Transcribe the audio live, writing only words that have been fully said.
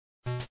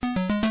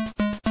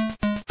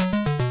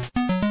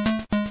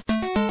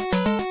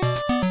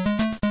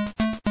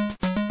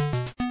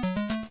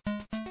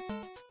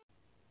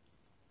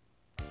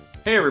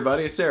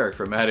everybody, it's Eric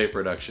from Mad A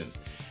Productions.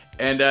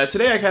 And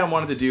today I kind of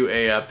wanted to do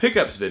a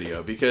pickups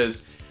video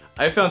because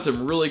I found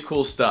some really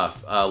cool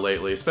stuff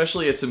lately,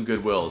 especially at some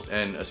Goodwills.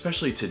 And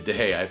especially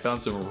today, I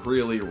found some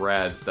really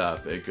rad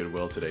stuff at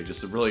Goodwill today, just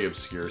some really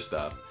obscure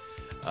stuff.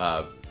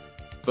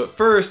 But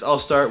first, I'll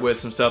start with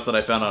some stuff that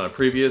I found on a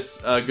previous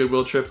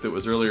Goodwill trip that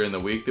was earlier in the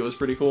week that was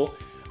pretty cool.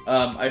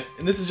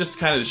 And this is just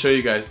kind of to show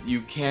you guys you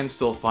can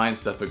still find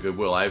stuff at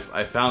Goodwill.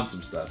 I found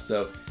some stuff.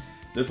 So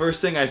the first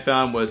thing I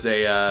found was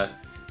a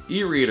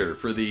e-reader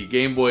for the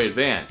Game Boy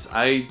Advance.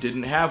 I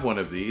didn't have one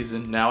of these,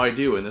 and now I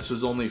do, and this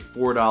was only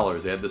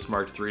 $4. They had this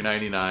marked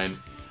 $3.99.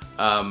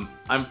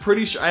 I'm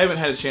pretty sure I haven't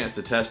had a chance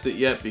to test it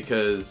yet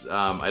because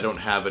I don't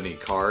have any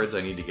cards.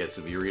 I need to get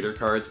some e-reader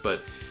cards,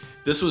 but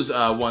this was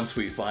one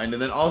sweet find.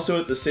 And then also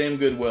at the same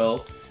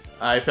Goodwill,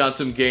 I found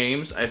some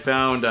games. I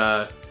found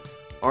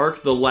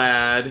Ark the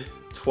Lad,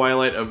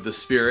 Twilight of the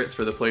Spirits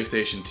for the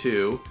PlayStation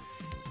 2.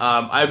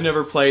 I've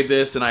never played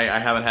this, and I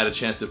haven't had a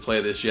chance to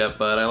play this yet,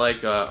 but I like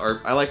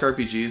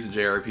RPGs and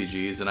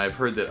JRPGs, and I've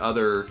heard that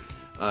other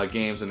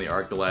games in the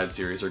Ark the Lad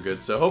series are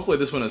good, so hopefully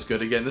this one is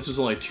good. Again, this was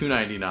only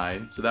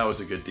 $2.99, so that was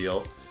a good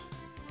deal.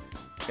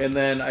 And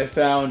then I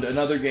found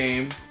another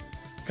game,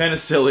 kind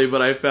of silly,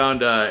 but I found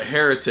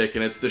Heretic,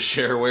 and it's the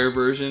shareware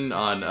version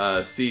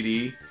on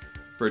CD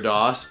for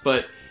DOS,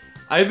 but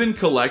I've been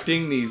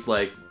collecting these,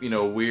 like,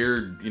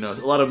 weird, a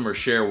lot of them are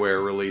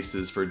shareware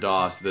releases for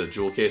DOS, the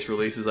jewel case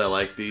releases. I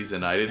like these,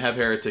 and I didn't have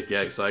Heretic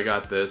yet, so I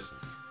got this.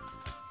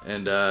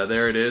 And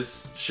there it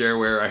is,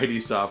 shareware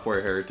ID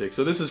software Heretic.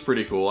 So this is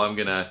pretty cool. I'm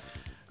gonna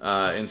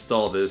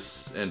install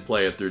this and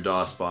play it through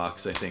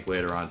DOSBox, I think,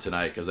 later on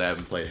tonight, because I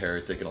haven't played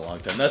Heretic in a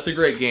long time. That's a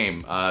great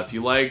game. If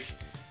you like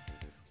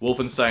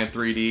Wolfenstein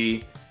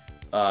 3D,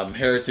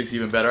 Heretic's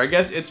even better. I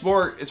guess it's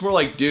more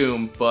like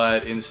Doom,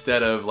 but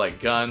instead of like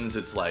guns,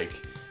 it's like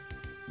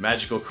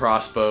magical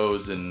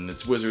crossbows and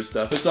it's wizard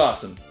stuff. It's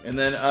awesome. And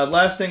then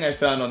last thing I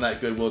found on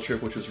that Goodwill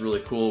trip, which was really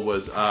cool,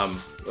 was oh,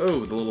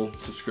 the little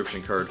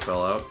subscription card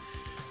fell out.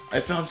 I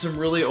found some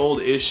really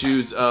old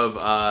issues of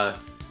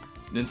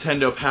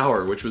Nintendo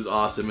Power, which was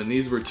awesome, and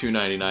these were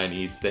 $2.99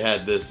 each. They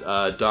had this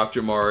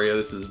Dr. Mario.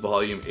 This is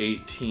volume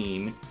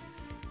 18,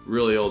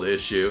 really old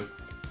issue,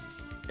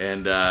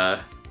 and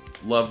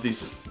love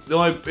these. The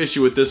only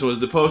issue with this one was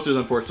the posters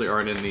unfortunately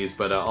aren't in these,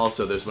 but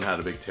also this one had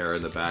a big tear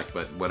in the back,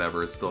 but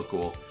whatever, it's still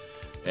cool.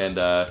 And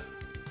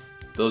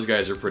those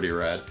guys are pretty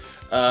rad.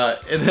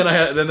 And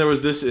then there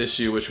was this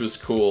issue, which was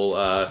cool.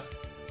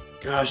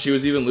 Gosh, he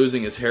was even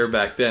losing his hair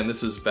back then.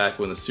 This was back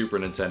when the Super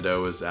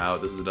Nintendo was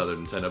out. This is another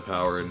Nintendo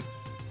Power, and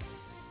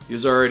he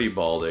was already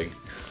balding.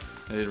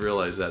 I didn't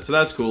realize that. So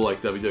that's cool,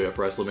 like WWF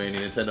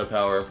WrestleMania, Nintendo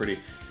Power. Pretty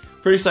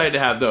excited to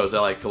have those. I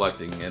like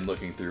collecting and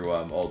looking through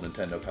old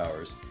Nintendo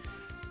Powers.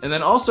 And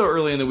then also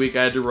early in the week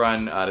I had to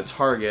run to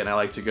Target, and I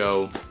like to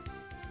go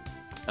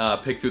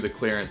pick through the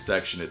clearance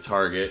section at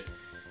Target.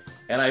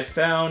 And I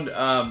found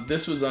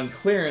this was on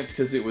clearance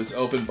because it was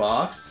open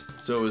box,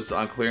 so it was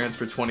on clearance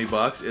for 20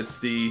 bucks. It's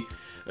the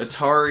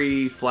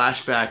Atari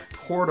Flashback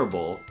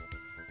Portable,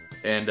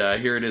 and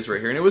here it is right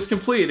here. And it was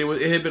complete.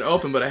 It had been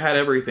open, but it had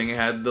everything. It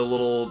had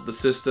the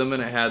system,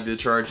 and it had the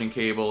charging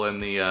cable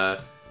and the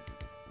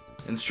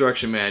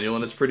instruction manual,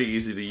 and it's pretty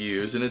easy to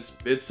use, and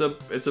it's a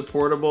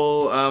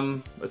portable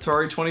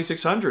Atari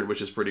 2600,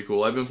 which is pretty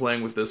cool. I've been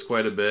playing with this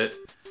quite a bit,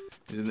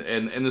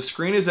 and the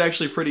screen is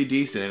actually pretty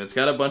decent, and it's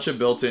got a bunch of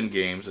built-in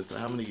games.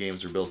 How many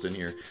games are built in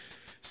here?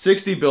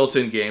 60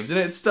 built-in games, and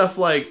it's stuff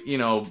like,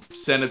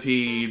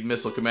 Centipede,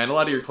 Missile Command, a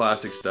lot of your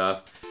classic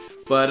stuff,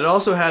 but it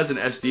also has an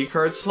SD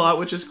card slot,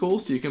 which is cool,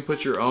 so you can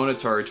put your own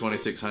Atari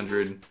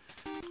 2600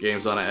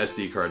 games on an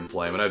SD card and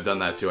play them, and I've done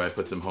that too. I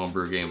put some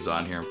homebrew games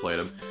on here and played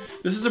them.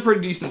 This is a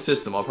pretty decent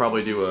system. I'll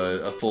probably do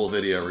a full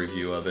video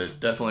review of it.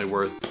 Definitely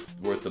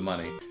worth the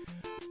money.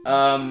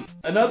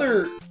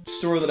 Another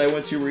store that I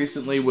went to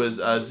recently was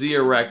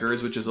Zia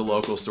Records, which is a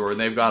local store, and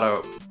they've got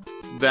a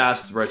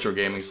vast retro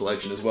gaming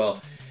selection as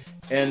well.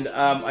 And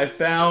I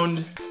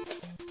found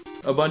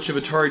a bunch of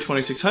Atari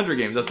 2600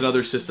 games. That's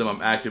another system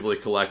I'm actively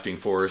collecting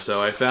for.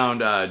 So I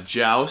found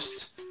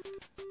Joust.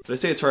 Did I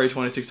say Atari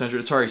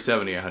 2600? Atari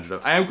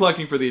 7800. I am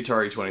collecting for the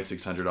Atari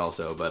 2600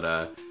 also, but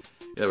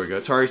there we go.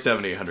 Atari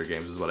 7800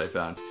 games is what I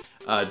found.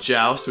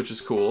 Joust, which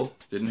is cool.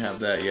 Didn't have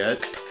that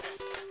yet.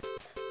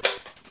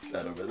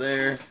 That over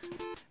there.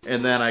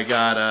 And then I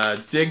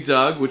got Dig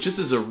Dug, which this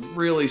is a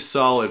really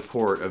solid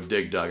port of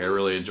Dig Dug. I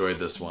really enjoyed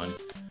this one.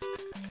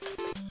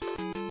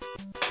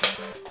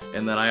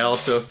 And then I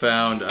also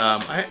found,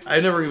 I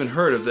never even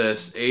heard of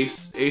this,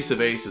 Ace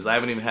of Aces. I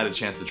haven't even had a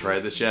chance to try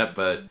this yet,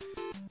 but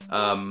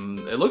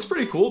it looks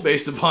pretty cool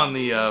based upon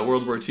the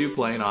World War II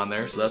plane on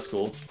there, so that's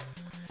cool.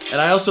 And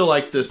I also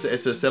like this,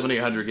 it's a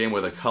 7800 game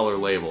with a color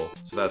label,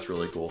 so that's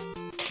really cool.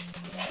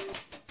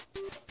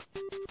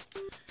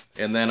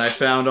 And then I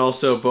found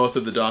also both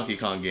of the Donkey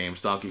Kong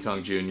games, Donkey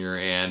Kong Jr.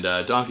 and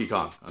Donkey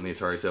Kong on the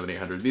Atari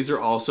 7800. These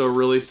are also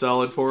really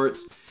solid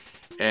ports.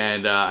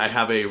 And I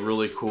have a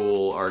really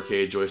cool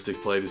arcade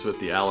joystick play. This with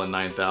the Allen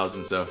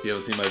 9000, so if you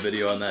haven't seen my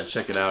video on that,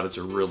 check it out. It's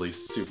a really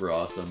super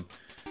awesome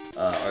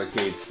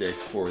arcade stick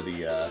for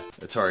the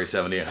Atari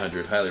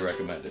 7800. Highly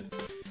recommended.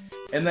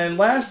 And then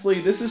lastly,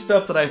 this is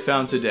stuff that I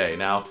found today.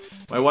 Now,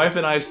 my wife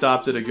and I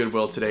stopped at a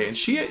Goodwill today, and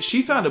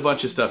she found a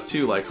bunch of stuff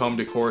too, like home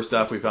decor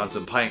stuff. We found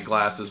some pint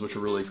glasses, which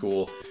were really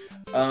cool.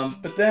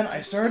 But then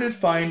I started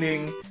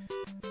finding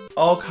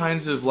all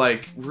kinds of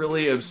like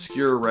really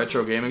obscure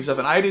retro gaming stuff,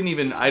 and I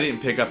didn't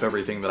pick up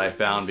everything that I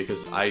found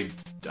because I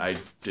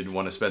didn't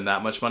want to spend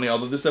that much money,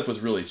 although this stuff was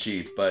really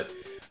cheap. But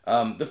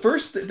the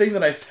first thing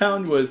that I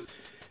found was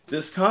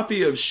this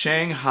copy of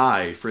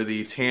Shanghai for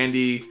the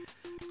Tandy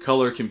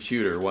color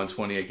computer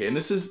 128K, and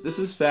this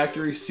is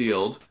factory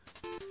sealed,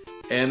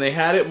 and they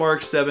had it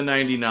marked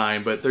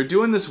 $7.99, but they're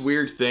doing this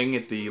weird thing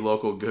at the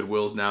local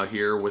Goodwills now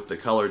here with the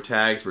color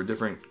tags for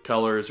different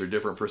colors or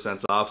different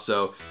percents off.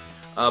 So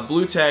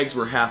blue tags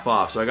were half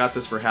off, so I got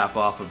this for half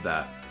off of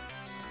that.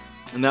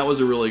 And that was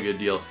a really good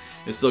deal.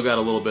 It still got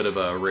a little bit of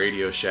a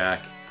Radio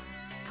Shack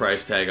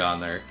price tag on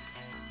there.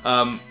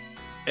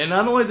 And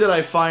not only did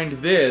I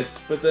find this,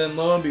 but then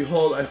lo and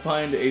behold, I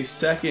find a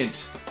second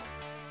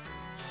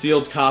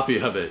sealed copy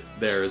of it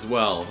there as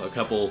well. A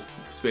couple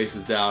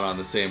spaces down on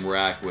the same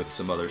rack with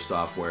some other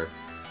software.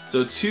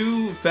 So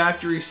 2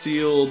 factory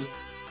sealed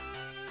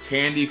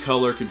Tandy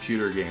color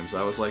computer games.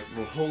 I was like,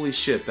 well, holy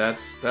shit,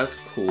 that's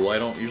cool. I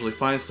don't usually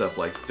find stuff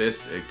like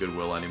this at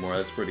Goodwill anymore.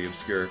 That's pretty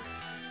obscure.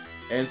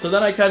 And so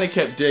then I kind of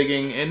kept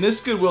digging, and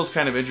this Goodwill's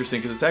kind of interesting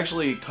because it's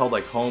actually called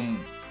like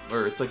Home,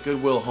 or it's like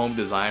Goodwill Home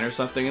Design or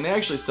something, and they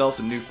actually sell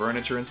some new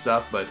furniture and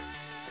stuff, but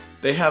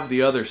they have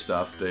the other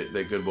stuff that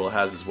Goodwill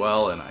has as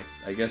well, and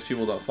I guess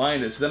people don't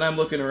find it. So then I'm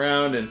looking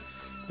around, and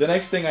the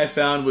next thing I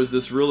found was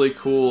this really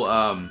cool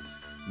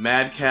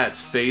Mad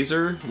Catz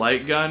phaser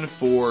light gun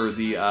for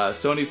the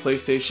Sony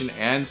PlayStation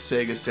and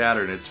Sega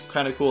Saturn. It's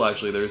kind of cool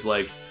actually. There's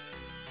like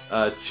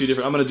 2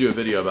 different, I'm going to do a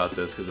video about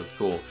this because it's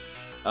cool.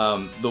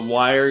 The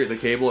wire, the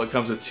cable, it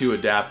comes with 2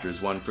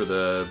 adapters, one for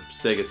the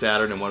Sega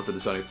Saturn and one for the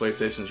Sony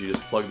PlayStation. So you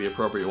just plug the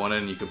appropriate one in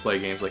and you can play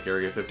games like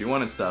Area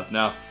 51 and stuff.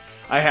 Now,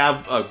 I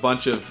have a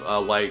bunch of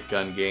light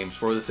gun games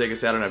for the Sega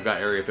Saturn. I've got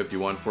Area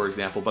 51, for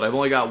example, but I've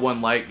only got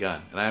 1 light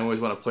gun, and I always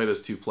want to play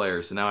those 2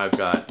 players. So now I've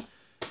got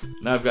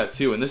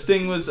 2, and this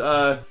thing was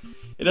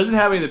it doesn't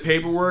have any of the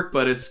paperwork,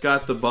 but it's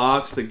got the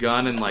box, the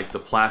gun, and like the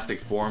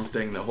plastic form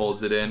thing that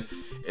holds it in.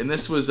 And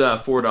this was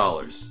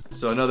 $4,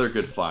 so another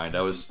good find.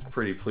 I was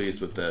pretty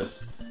pleased with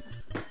this.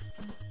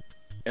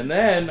 And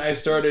then I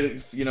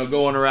started,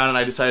 going around, and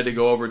I decided to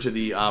go over to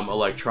the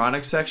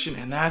electronics section,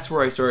 and that's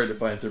where I started to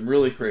find some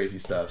really crazy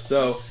stuff.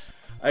 So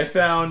I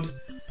found,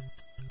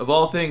 of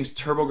all things,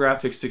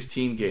 TurboGrafx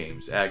 16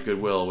 games at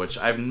Goodwill, which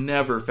I've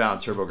never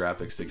found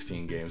TurboGrafx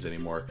 16 games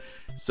anymore.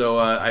 So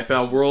I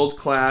found World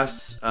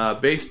Class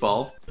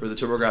Baseball for the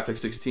TurboGrafx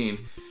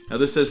 16. Now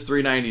this says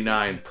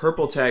 $3.99.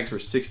 Purple tags were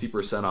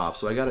 60% off,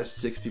 so I got it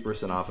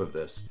 60% off of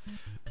this.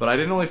 But I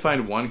didn't only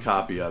find 1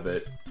 copy of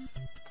it.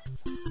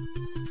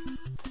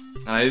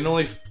 And I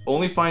didn't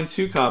only find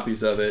 2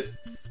 copies of it.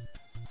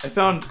 I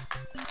found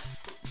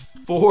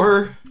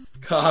 4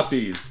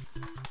 copies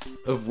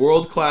of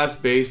World Class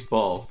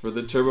Baseball for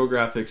the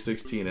TurboGrafx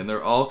 16, and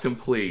they're all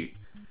complete.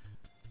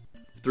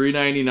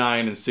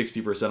 $3.99 and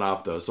 60%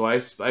 off though. So I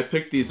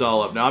picked these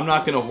all up. Now I'm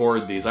not going to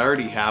hoard these. I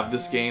already have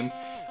this game,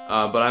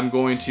 but I'm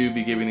going to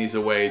be giving these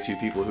away to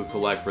people who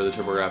collect for the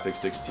TurboGrafx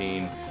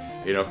 16.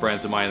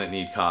 Friends of mine that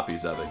need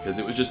copies of it, because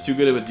it was just too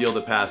good of a deal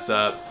to pass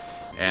up.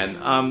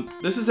 And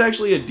this is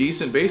actually a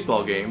decent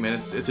baseball game,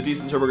 and it's a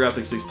decent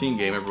TurboGrafx 16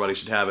 game. Everybody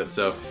should have it.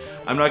 So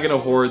I'm not going to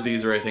hoard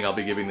these or anything. I'll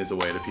be giving these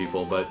away to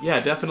people. But yeah,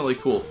 definitely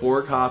cool.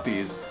 4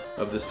 copies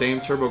of the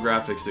same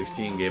TurboGrafx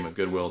 16 game at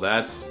Goodwill.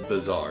 That's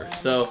bizarre.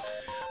 So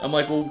I'm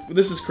like, well,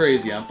 this is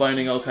crazy. I'm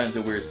finding all kinds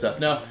of weird stuff.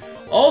 Now,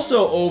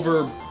 also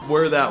over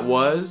where that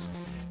was,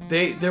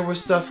 there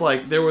was stuff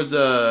like, there was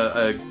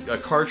a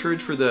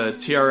cartridge for the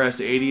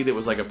TRS-80 that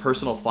was like a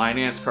personal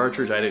finance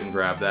cartridge. I didn't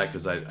grab that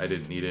because I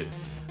didn't need it.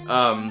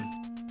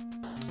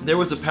 There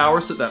was a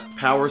power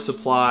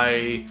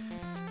supply,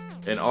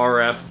 an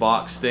RF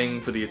box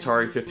thing for the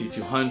Atari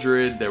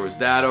 5200. There was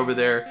that over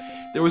there.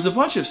 There was a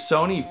bunch of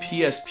Sony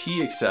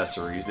PSP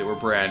accessories that were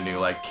brand new,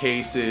 like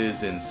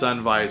cases and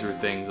sun visor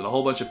things, and a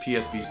whole bunch of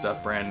PSP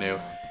stuff brand new.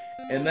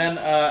 And then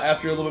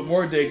after a little bit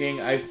more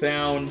digging, I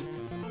found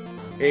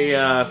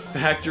a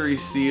factory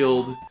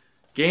sealed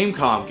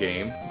Gamecom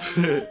game.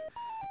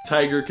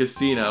 Tiger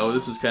Casino.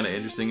 This was kind of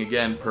interesting.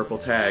 Again, purple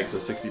tag, so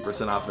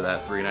 60% off of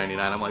that, $3.99.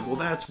 I'm like, well,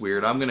 that's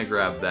weird. I'm gonna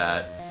grab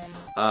that.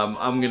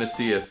 I'm gonna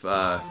see if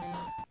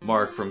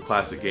Mark from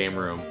Classic Game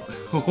Room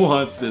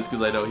wants this,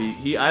 because I know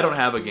I don't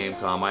have a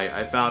Gamecom.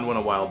 I found one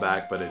a while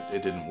back, but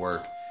it didn't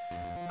work.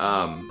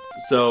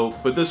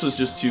 But this was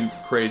just too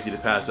crazy to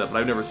pass up. But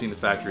I've never seen the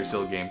factory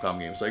sealed Gamecom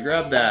game, so I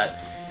grabbed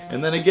that.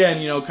 And then again,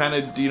 kind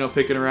of,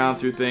 picking around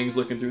through things,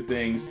 looking through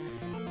things,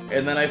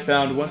 and then I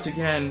found once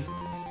again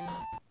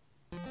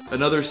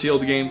another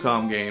sealed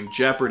Gamecom game,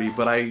 Jeopardy,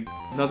 but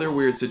another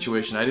weird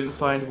situation. I didn't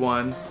find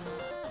 1,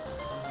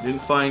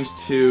 didn't find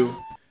 2,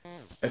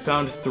 I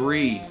found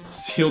 3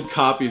 sealed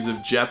copies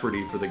of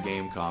Jeopardy for the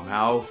Gamecom.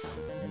 How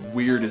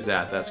weird is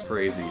that? That's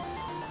crazy.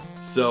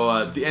 So,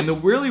 and the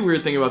really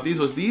weird thing about these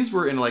was these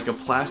were in like a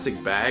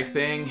plastic bag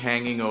thing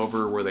hanging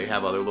over where they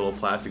have other little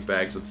plastic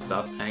bags with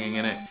stuff hanging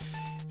in it.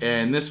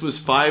 And this was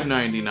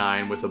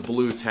 $5.99 with a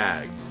blue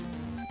tag.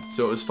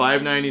 So it was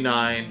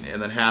 $5.99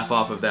 and then half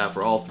off of that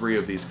for all 3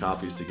 of these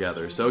copies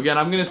together. So again,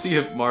 I'm going to see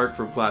if Mark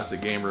from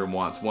Classic Game Room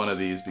wants one of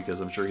these because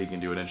I'm sure he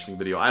can do an interesting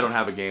video. I don't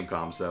have a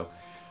Gamecom, so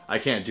I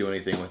can't do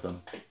anything with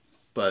them.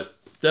 But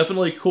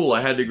definitely cool.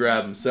 I had to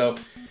grab them. So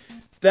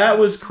that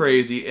was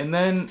crazy. And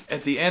then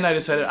at the end I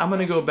decided I'm going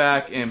to go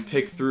back and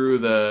pick through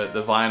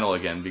the vinyl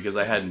again because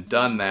I hadn't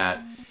done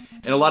that.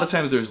 And a lot of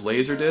times there's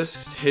laser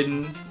discs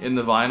hidden in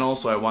the vinyl,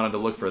 so I wanted to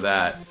look for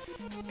that.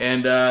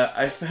 And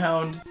I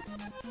found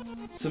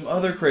some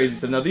other crazy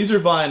stuff. Now these are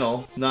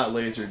vinyl, not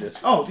laser discs.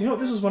 Oh, you know,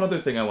 this was one other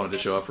thing I wanted to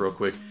show off real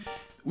quick.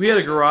 We had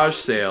a garage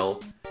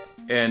sale,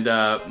 and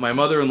my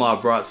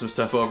mother-in-law brought some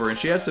stuff over, and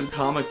she had some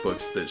comic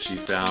books that she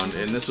found,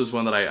 and this was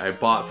one that I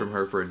bought from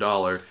her for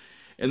 $1.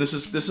 And this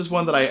is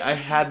one that I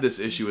had this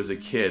issue as a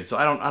kid, so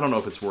I don't know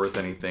if it's worth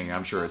anything.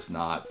 I'm sure it's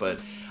not, but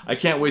I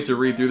can't wait to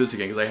read through this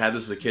again because I had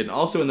this as a kid. And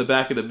also in the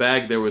back of the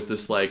bag there was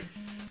this like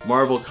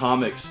Marvel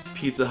Comics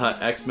Pizza Hut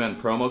X-Men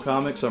promo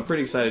comic, so I'm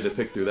pretty excited to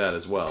pick through that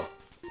as well.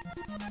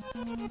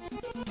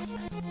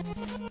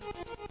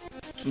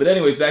 But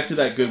anyways, back to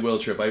that Goodwill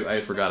trip.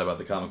 I forgot about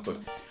the comic book.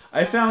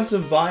 I found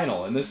some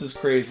vinyl, and this is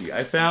crazy.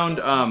 I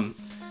found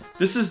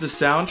this is the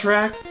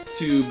soundtrack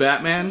to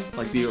Batman,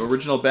 like the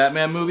original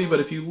Batman movie, but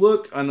if you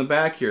look on the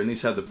back here, and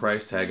these have the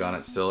price tag on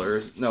it still,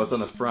 or no, it's on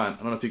the front.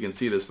 I don't know if you can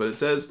see this, but it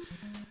says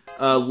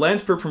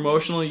lent for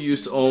promotional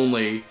use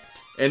only.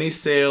 Any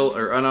sale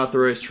or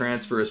unauthorized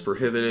transfer is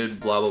prohibited,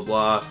 blah blah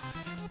blah.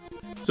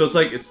 So it's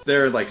like, it's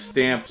there like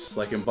stamps,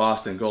 like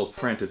embossed in gold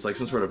print. It's like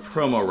some sort of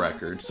promo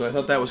record. So I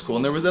thought that was cool.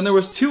 And there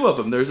was 2 of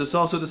them. There's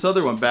also this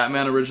other one,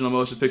 Batman Original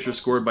Motion Picture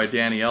scored by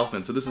Danny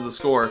Elfman. So this is the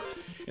score.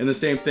 And the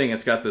same thing,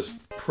 it's got this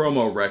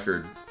promo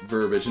record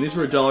verbiage. And these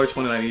were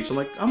 $1.29 each. I'm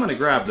like, I'm gonna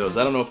grab those.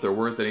 I don't know if they're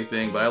worth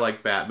anything, but I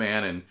like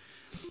Batman and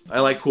I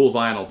like cool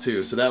vinyl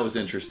too. So that was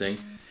interesting.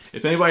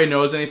 If anybody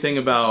knows anything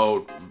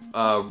about,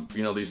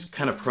 you know, these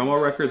kind of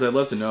promo records, I'd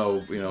love to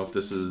know, you know, if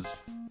this is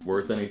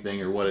worth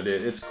anything or what it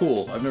is. It's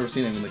cool. I've never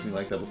seen anything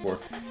like that before.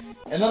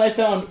 And then I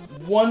found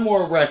one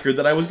more record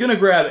that I was gonna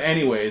grab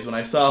anyways when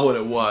I saw what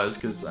it was,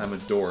 because I'm a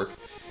dork.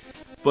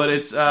 But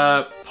it's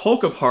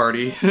Polka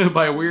Party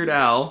by Weird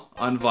Al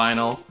on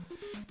vinyl.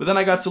 But then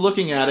I got to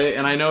looking at it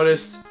and I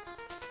noticed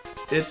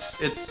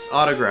it's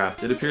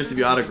autographed. It appears to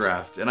be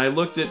autographed. And I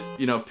looked at,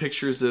 you know,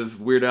 pictures of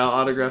Weird Al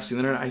autographs on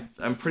the internet.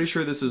 I'm pretty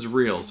sure this is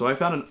real. So I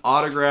found an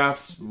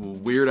autographed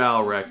Weird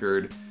Al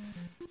record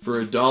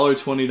for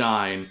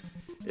 $1.29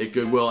 at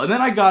Goodwill. And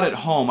then I got it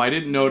home. I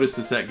didn't notice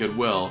this at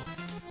Goodwill.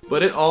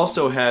 But it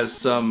also has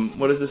some,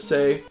 what does this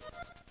say?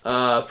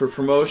 For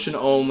promotion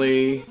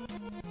only.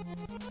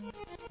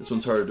 This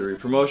one's harder to read.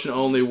 Promotion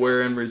only,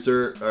 wherein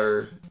reserve,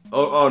 or,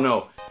 oh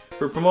no.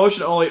 For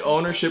promotion only,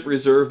 ownership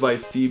reserved by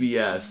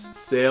CBS.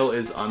 Sale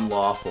is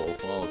unlawful.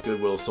 Well,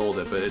 Goodwill sold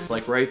it, but it's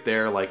like right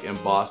there, like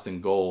embossed in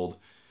gold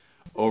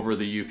over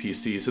the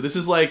UPC. So this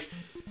is like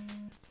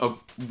a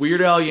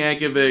Weird Al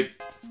Yankovic,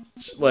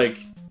 like,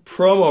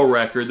 promo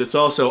record that's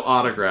also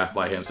autographed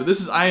by him. So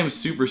this is, I am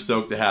super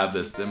stoked to have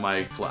this in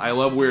my, I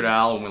love Weird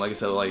Al, and like I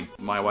said, like,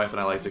 my wife and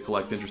I like to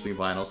collect interesting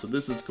vinyl, so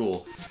this is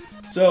cool.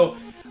 So,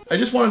 I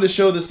just wanted to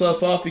show this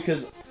stuff off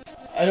because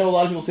I know a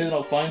lot of people say they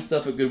don't find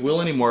stuff at Goodwill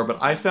anymore, but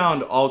I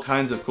found all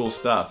kinds of cool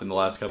stuff in the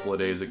last couple of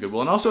days at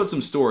Goodwill, and also at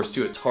some stores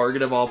too, at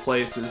Target of all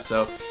places.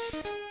 So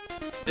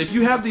if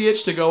you have the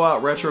itch to go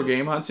out retro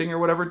game hunting or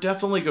whatever,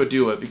 definitely go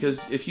do it,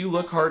 because if you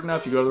look hard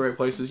enough, you go to the right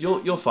places,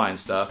 you'll find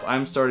stuff. I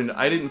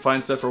didn't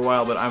find stuff for a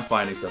while, but I'm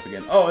finding stuff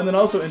again. Oh, and then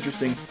also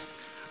interesting,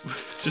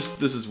 just,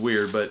 this is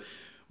weird, but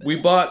we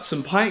bought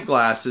some pint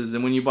glasses,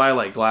 and when you buy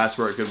like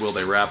glassware at Goodwill,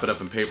 they wrap it up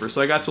in paper. So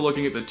I got to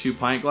looking at the 2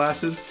 pint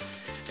glasses,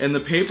 and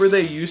the paper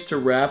they used to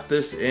wrap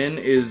this in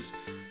is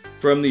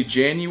from the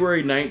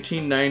January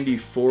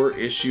 1994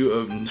 issue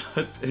of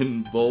Nuts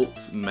and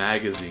Bolts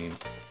magazine.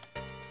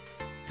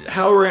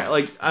 How,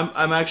 like,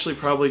 I'm actually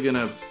probably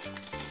gonna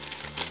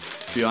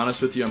be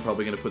honest with you, I'm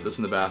probably gonna put this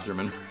in the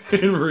bathroom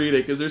and read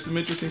it, because there's some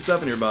interesting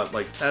stuff in here about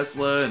like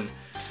Tesla and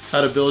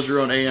how to build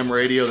your own AM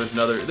radio.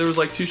 There was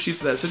like 2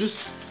 sheets of that. So just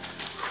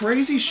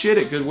crazy shit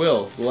at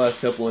Goodwill the last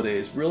couple of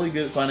days. Really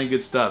good, finding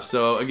good stuff.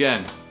 So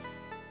again,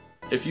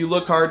 if you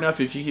look hard enough,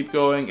 if you keep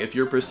going, if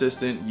you're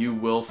persistent, you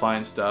will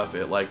find stuff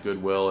at like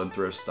Goodwill and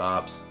thrift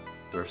shops,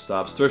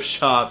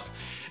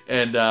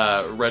 and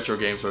retro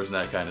game stores and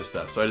that kind of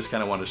stuff. So I just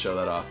kind of wanted to show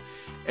that off.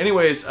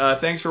 Anyways,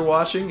 thanks for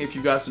watching. If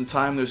you've got some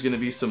time, there's going to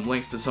be some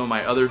links to some of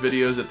my other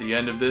videos at the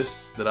end of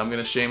this that I'm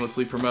going to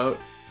shamelessly promote.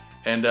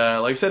 And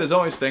like I said, as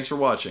always, thanks for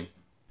watching.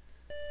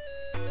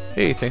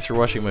 Hey, thanks for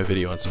watching my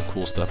video on some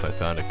cool stuff I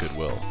found at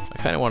Goodwill. I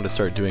kind of wanted to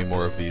start doing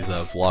more of these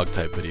vlog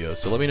type videos,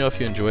 so let me know if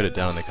you enjoyed it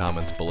down in the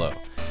comments below.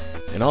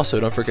 And also,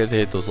 don't forget to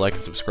hit those like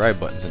and subscribe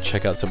buttons and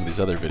check out some of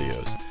these other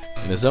videos.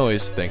 And as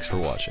always, thanks for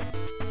watching.